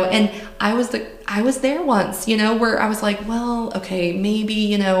 you know. And I was there once, you know, where I was like, well, okay, maybe,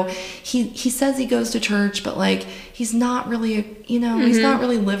 you know, he says he goes to church, but like, he's not really, you know, he's not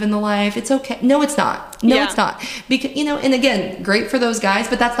really living the life. It's okay. No, it's not. No, it's not. Because, you know, and again, great for those guys,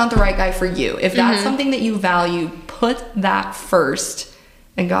 but that's not the right guy for you. If that's something that you value, put that first.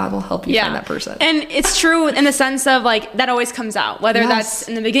 And God will help you find that person. And it's true in the sense of like, that always comes out, whether that's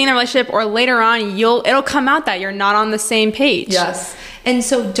in the beginning of the relationship or later on, it'll come out that you're not on the same page. Yes. And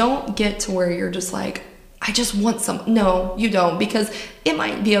so don't get to where you're just like, I just want some. No, you don't, because it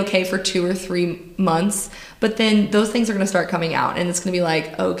might be okay for 2 or 3 months, but then those things are going to start coming out, and it's going to be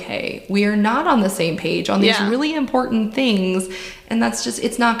like, okay, we are not on the same page on these really important things, and that's just,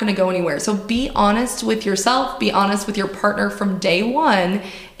 it's not going to go anywhere. So be honest with yourself, be honest with your partner from day one.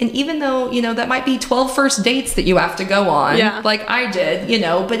 And even though, you know, that might be 12 first dates that you have to go on, like I did, you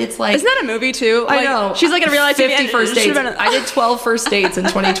know, but it's like... Isn't that a movie too? I know. She's like going to realize 50 first dates. I did 12 first dates in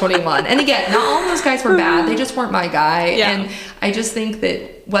 2021. And again, not all those guys were bad. They just weren't my guy. And I just think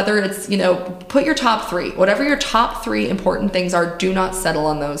that whether it's, you know, put your top 3, whatever your top 3 important things are, do not settle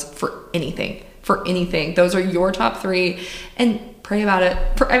on those for anything. For anything. Those are your top 3. And pray about it.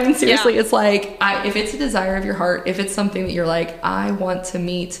 I mean, seriously, it's like, if it's a desire of your heart, if it's something that you're like, I want to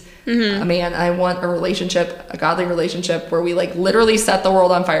meet a man, I want a relationship, a godly relationship where we like literally set the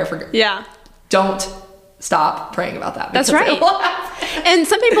world on fire for good. Don't stop praying about that. That's right. And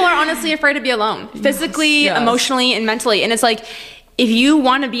some people are honestly afraid to be alone, physically, emotionally, and mentally. And it's like, if you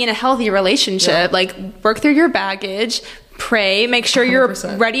want to be in a healthy relationship, like work through your baggage, pray, make sure 100%.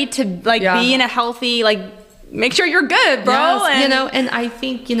 You're ready to like be in a healthy, like, make sure you're good, bro. Yes, you know, and I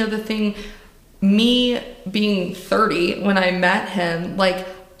think, you know, the thing, me being 30 when I met him, like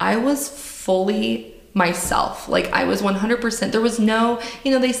I was fully myself. Like I was 100%. There was no,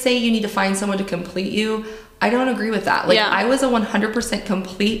 you know, they say you need to find someone to complete you. I don't agree with that. Like I was a 100%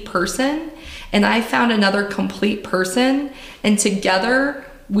 complete person, and I found another complete person, and together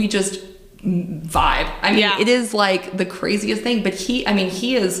we just vibe. I mean, it is like the craziest thing, but he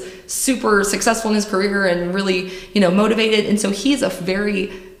is super successful in his career and really, you know, motivated. And so he's a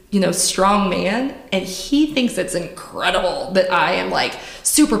very, you know, strong man, and he thinks it's incredible that I am like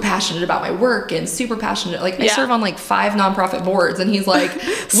super passionate about my work and super passionate. Like I serve on like 5 nonprofit boards, and he's like,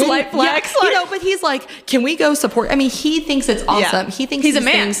 slight flex, you know, but he's like, can we go support? I mean, he thinks it's awesome. He thinks he's a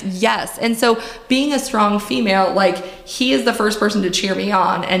man. Yes. And so being a strong female, like he is the first person to cheer me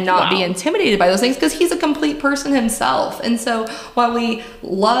on and not be intimidated by those things, because he's a complete person himself. And so while we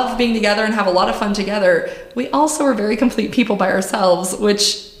love being together and have a lot of fun together, we also are very complete people by ourselves,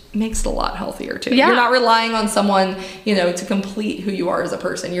 which makes it a lot healthier too. You're not relying on someone, you know, to complete who you are as a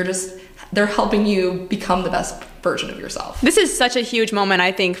person. They're helping you become the best version of yourself. This is such a huge moment,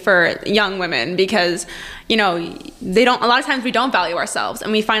 I think, for young women, because, you know, a lot of times we don't value ourselves,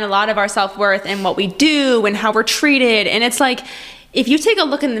 and we find a lot of our self-worth in what we do and how we're treated. And it's like, if you take a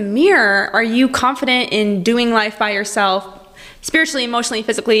look in the mirror, are you confident in doing life by yourself? Spiritually, emotionally,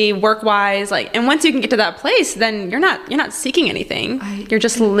 physically, work-wise, like, and once you can get to that place, then you're not seeking anything. You're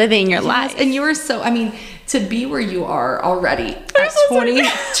just living your life. And you are so, I mean, to be where you are already at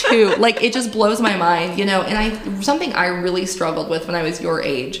 22, like, it just blows my mind, you know. And something I really struggled with when I was your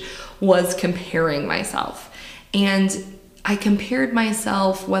age was comparing myself. And I compared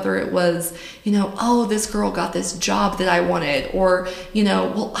myself, whether it was, you know, oh, this girl got this job that I wanted, or, you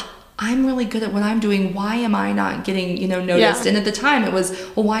know, well, I'm really good at what I'm doing. Why am I not getting, you know, noticed? And at the time it was,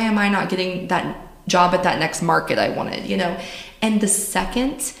 well, why am I not getting that job at that next market I wanted, you know? And the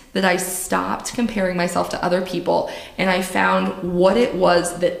second that I stopped comparing myself to other people and I found what it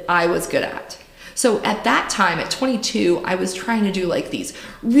was that I was good at. So at that time, at 22, I was trying to do like these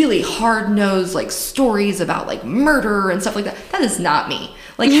really hard-nosed like stories about like murder and stuff like that. That is not me.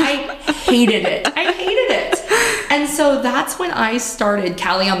 Like I hated it. I hated it. And so that's when I started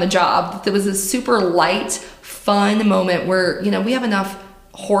Callie on the Job. There was a super light, fun moment where, you know, we have enough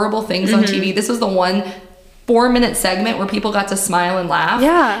horrible things on TV. This was the one 4-minute segment where people got to smile and laugh.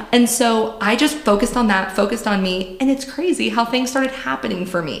 Yeah. And so I just focused on that, focused on me. And it's crazy how things started happening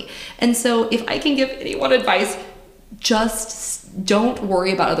for me. And so if I can give anyone advice, just don't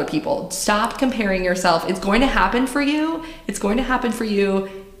worry about other people. Stop comparing yourself. It's going to happen for you. It's going to happen for you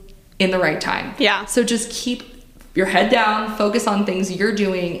in the right time. Yeah. So just keep your head down, focus on things you're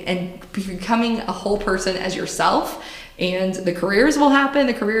doing, and becoming a whole person as yourself. And the careers will happen,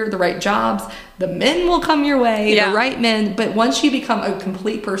 the right jobs, the men will come your way, the right men. But once you become a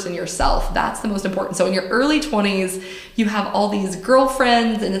complete person yourself, that's the most important. So in your early 20s, you have all these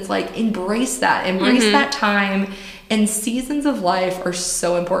girlfriends, and it's like, embrace that time. And seasons of life are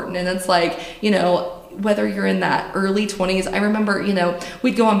so important. And it's like, you know, whether you're in that early 20s, I remember, you know,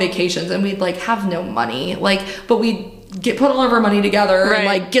 we'd go on vacations and we'd like have no money, like, but we'd put all of our money together and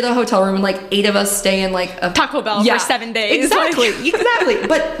like get a hotel room, and like 8 of us stay in like a Taco Bell for 7 days. Exactly. Exactly.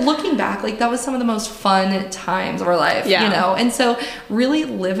 But looking back, like that was some of the most fun times of our life, you know? And so really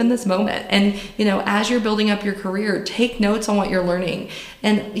live in this moment. And, you know, as you're building up your career, take notes on what you're learning.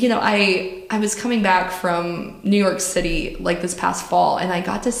 And, you know, I was coming back from New York City like this past fall, and I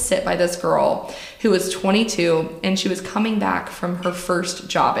got to sit by this girl who was 22, and she was coming back from her first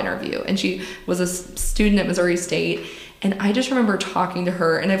job interview, and she was a student at Missouri State. And I just remember talking to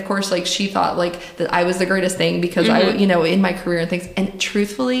her, and of course, like, she thought like that I was the greatest thing because I, you know, in my career and things. And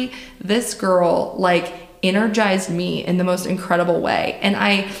truthfully, this girl like energized me in the most incredible way. And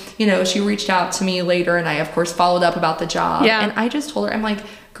I, you know, she reached out to me later, and I of course followed up about the job. And I just told her, I'm like,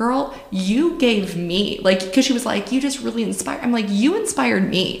 girl, you gave me, like, because she was like, you just really inspired. I'm like, you inspired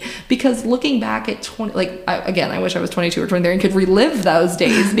me, because looking back at 20, like, again, I wish I was 22 or 23 and could relive those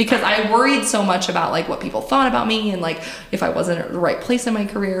days, because I worried so much about like what people thought about me and like if I wasn't at the right place in my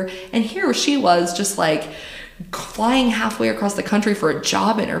career. And here she was, just like flying halfway across the country for a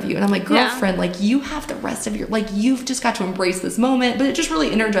job interview. And I'm like, girlfriend, like, you have the rest of your, like, you've just got to embrace this moment. But it just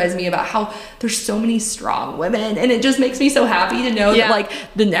really energized me about how there's so many strong women, and it just makes me so happy to know that like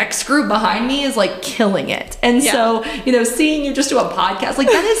the next group behind me is like killing it. And so, you know, seeing you just do a podcast, like,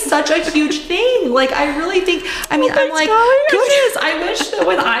 that is such a huge thing. Like, I really think, I mean, I'm like, goodness, I wish that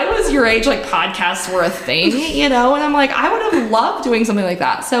when I was your age, like, podcasts were a thing, you know. And I'm like, I would have loved doing something like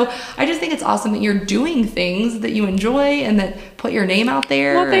that. So I just think it's awesome that you're doing things that you enjoy and that put your name out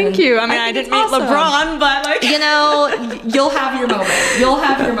there. Well, thank you. I mean, I didn't meet LeBron, but like, you know, you'll have your moment. You'll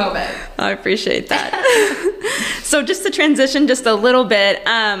have your moment. I appreciate that. So just to transition just a little bit,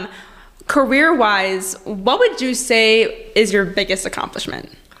 career-wise, what would you say is your biggest accomplishment?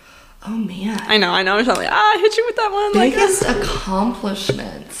 Oh man. I know. I'm totally, I hit you with that one. Biggest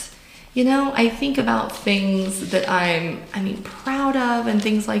accomplishment. You know, I think about things that I'm proud of and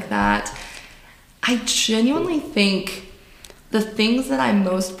things like that. I genuinely think the things that I'm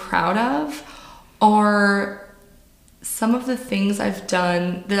most proud of are some of the things I've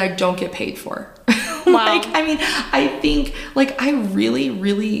done that I don't get paid for. Like, I mean, I think, like, I really,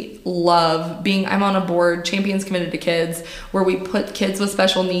 really love I'm on a board, Champions Committed to Kids, where we put kids with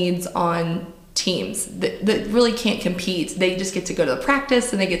special needs on teams that really can't compete. They just get to go to the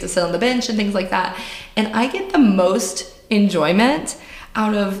practice and they get to sit on the bench and things like that. And I get the most enjoyment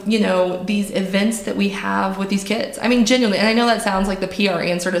out of, you know, these events that we have with these kids. I mean, genuinely, and I know that sounds like the PR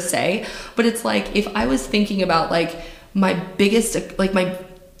answer to say, but it's like, if I was thinking about like my biggest, like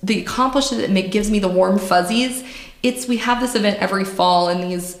the accomplishment that gives me the warm fuzzies, we have this event every fall, and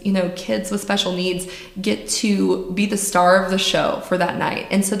these, you know, kids with special needs get to be the star of the show for that night.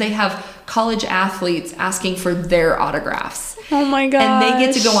 And so they have college athletes asking for their autographs. Oh my gosh. And they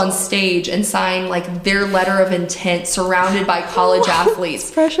get to go on stage and sign like their letter of intent surrounded by college athletes.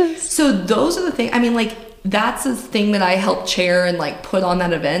 That's precious. So those are the things, I mean, like, that's the thing that I helped chair and like put on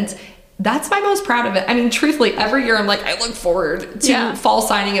that event. That's my most proud of it. I mean, truthfully, every year I'm like, I look forward to fall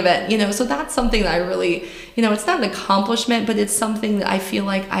signing event, you know, so that's something that I really, you know, it's not an accomplishment, but it's something that I feel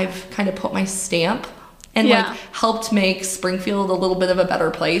like I've kind of put my stamp and like helped make Springfield a little bit of a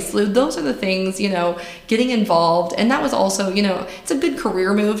better place. Those are the things, you know, getting involved. And that was also, you know, it's a good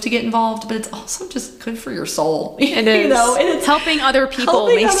career move to get involved, but it's also just good for your soul. It is. You know, and it's helping other people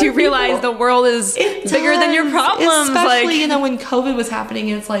makes you realize the world is bigger than your problems. Especially, like, you know, when COVID was happening,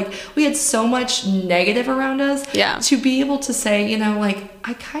 and it's like we had so much negative around us. To be able to say, you know, like,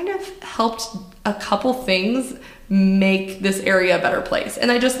 I kind of helped a couple things make this area a better place.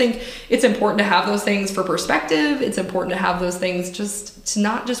 And I just think it's important to have those things for perspective. It's important to have those things just to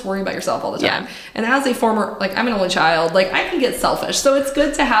not just worry about yourself all the time. And as a former, like, I'm an only child, like, I can get selfish. So it's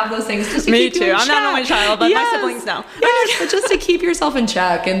good to have those things just to keep you in check. I'm not an only child, but my siblings know. But just to keep yourself in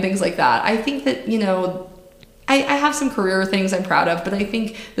check and things like that. I think that, you know, I have some career things I'm proud of, but I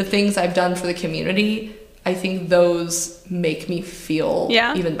think the things I've done for the community, I think those make me feel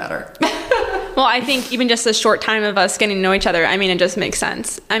even better. Well, I think even just a short time of us getting to know each other, I mean, it just makes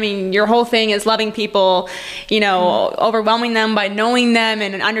sense. I mean, your whole thing is loving people, you know, overwhelming them by knowing them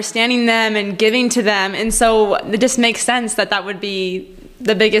and understanding them and giving to them. And so it just makes sense that that would be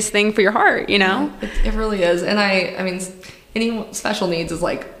the biggest thing for your heart, you know? It really is. And I mean, any special needs is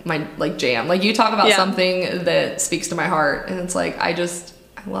like my jam. Like, you talk about something that speaks to my heart, and it's like,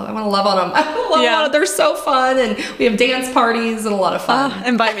 I want to love on them. I love on them. They're so fun, and we have dance parties and a lot of fun.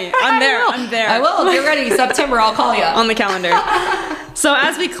 Invite me. I'm there. I will. Get ready. September, I'll call you. On the calendar. So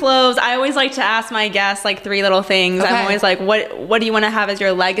as we close, I always like to ask my guests like 3 little things. I'm always like, what do you want to have as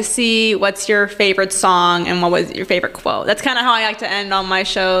your legacy? What's your favorite song? And what was your favorite quote? That's kind of how I like to end all my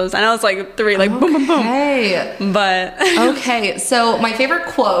shows. I know it's like 3, like boom, boom, boom. But okay. So my favorite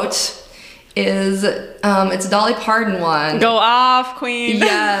quote is it's a Dolly Parton one. Go off, queen.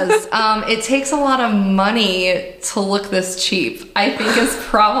 Yes. It takes a lot of money to look this cheap, I think is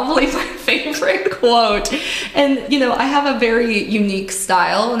probably my favorite quote. And, you know, I have a very unique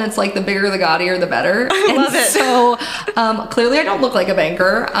style, and it's like the bigger, the gaudier, the better. I love it. So clearly I don't look like a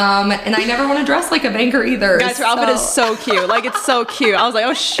banker, and I never want to dress like a banker either. Guys, her outfit is so cute. Like, it's so cute. I was like,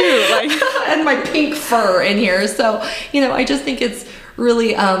 oh, shoot. Like, and my pink fur in here. So, you know, I just think it's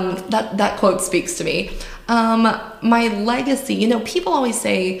really, that quote speaks to me. My legacy, you know, people always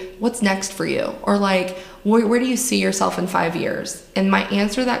say, what's next for you? Or like, where do you see yourself in 5 years? And my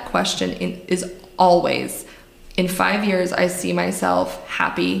answer to that question is always, in 5 years, I see myself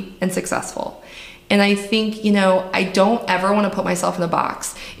happy and successful. And I think, you know, I don't ever want to put myself in a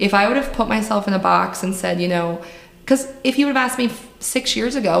box. If I would have put myself in a box and said, you know, because if you would have asked me 6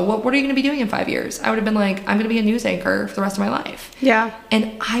 years ago, what are you going to be doing in 5 years? I would have been like, I'm going to be a news anchor for the rest of my life. yeah.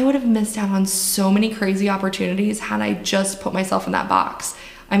 And I would have missed out on so many crazy opportunities had I just put myself in that box.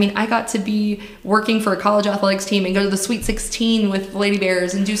 I mean, I got to be working for a college athletics team and go to the Sweet 16 with the Lady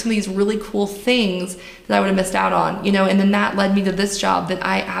Bears and do some of these really cool things that I would have missed out on, you know, and then that led me to this job that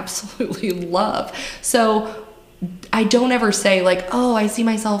I absolutely love. So I don't ever say like, oh, I see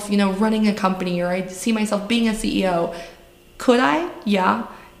myself, you know, running a company, or I see myself being a CEO. Could I? Yeah.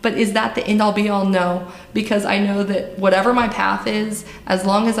 But is that the end all be all? No. Because I know that whatever my path is, as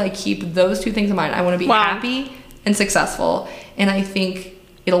long as I keep those two things in mind, I want to be happy and successful. And I think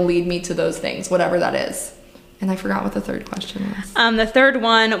it'll lead me to those things, whatever that is. And I forgot what the third question was. The third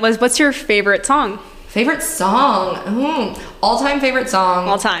one was, what's your favorite song? Favorite song? All-time favorite song.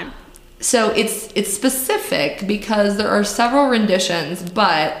 All time. So it's specific because there are several renditions,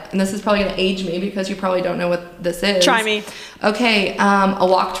 but, and this is probably going to age me because you probably don't know what this is. Try me. Okay, A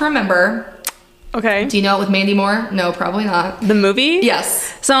Walk to Remember. Okay. Do you know it with Mandy Moore? No, probably not. The movie?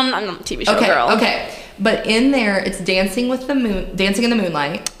 Yes. So I'm a TV show girl. Okay. But in there, it's Dancing in the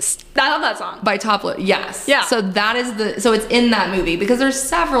Moonlight. I love that song. By Toplo. Yes. Yeah. So that is so it's in that movie because there's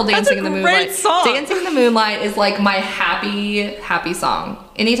several Dancing in the Moonlight. That's a great song. Dancing in the Moonlight is like my happy song.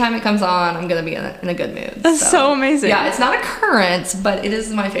 Anytime it comes on, I'm gonna be in a good mood. That's so amazing. Yeah, it's not a current, but it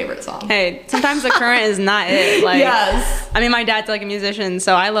is my favorite song. Hey, sometimes the current is not it. Like, yes. I mean, my dad's like a musician,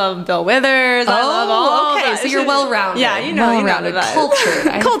 so I love Bill Withers. I love all okay. that. So you're well-rounded. Yeah, you know, well-rounded, cultured.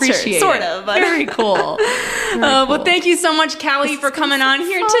 I appreciate sort it. of. But. Very cool. Well, thank you so much, Callie, for coming on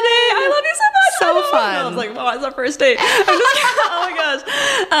here today. I love you so much. So fun. I was like, wow, it's our first date. I'm just kidding. Oh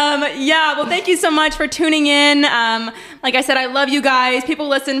my gosh. Yeah, well, thank you so much for tuning in. Like I said, I love you guys. People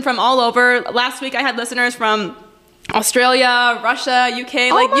listen from all over. Last week, I had listeners from Australia, Russia, UK.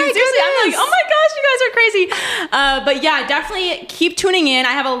 Like, seriously, I'm like, oh my gosh, you guys are crazy. But yeah, definitely keep tuning in.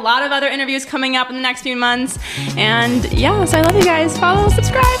 I have a lot of other interviews coming up in the next few months. And yeah, so I love you guys. Follow,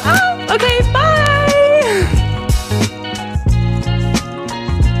 subscribe. Okay, bye.